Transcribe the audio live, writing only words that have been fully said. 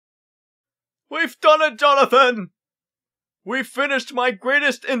We've done it, Jonathan! We finished my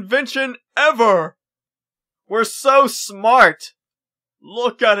greatest invention ever! We're so smart!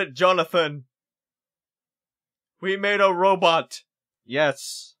 Look at it, Jonathan! We made a robot.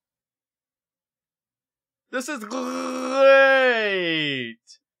 Yes. This is great!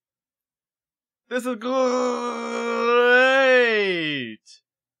 This is great!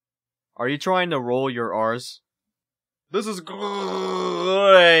 Are you trying to roll your R's? This is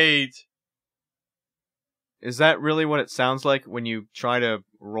great! Is that really what it sounds like when you try to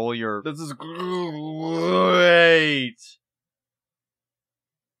roll your... This is great!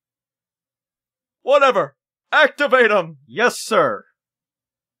 Whatever! Activate him! Yes, sir!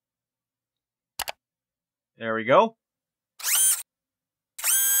 There we go.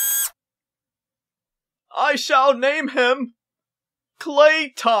 I shall name him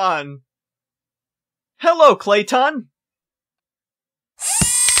KLAYTON. Hello, KLAYTON.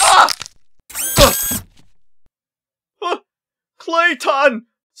 Ah! KLAYTON!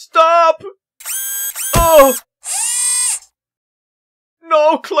 Stop! Oh!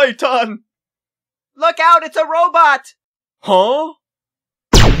 No, KLAYTON! Look out, it's a robot! Huh?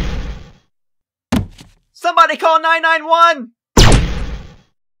 Somebody call 991!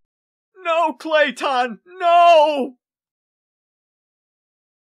 No, KLAYTON! No!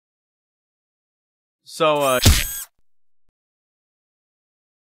 So,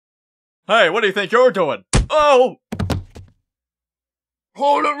 Hey, what do you think you're doing? Oh!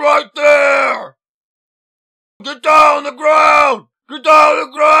 Hold it right there! Get down on the ground! Get down on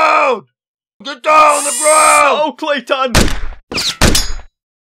the ground! Get down on the ground! Oh, KLAYTON!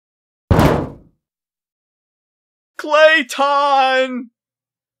 KLAYTON!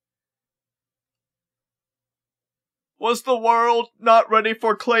 Was the world not ready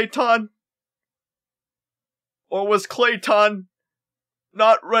for KLAYTON? Or was KLAYTON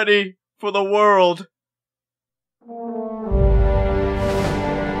not ready for the world?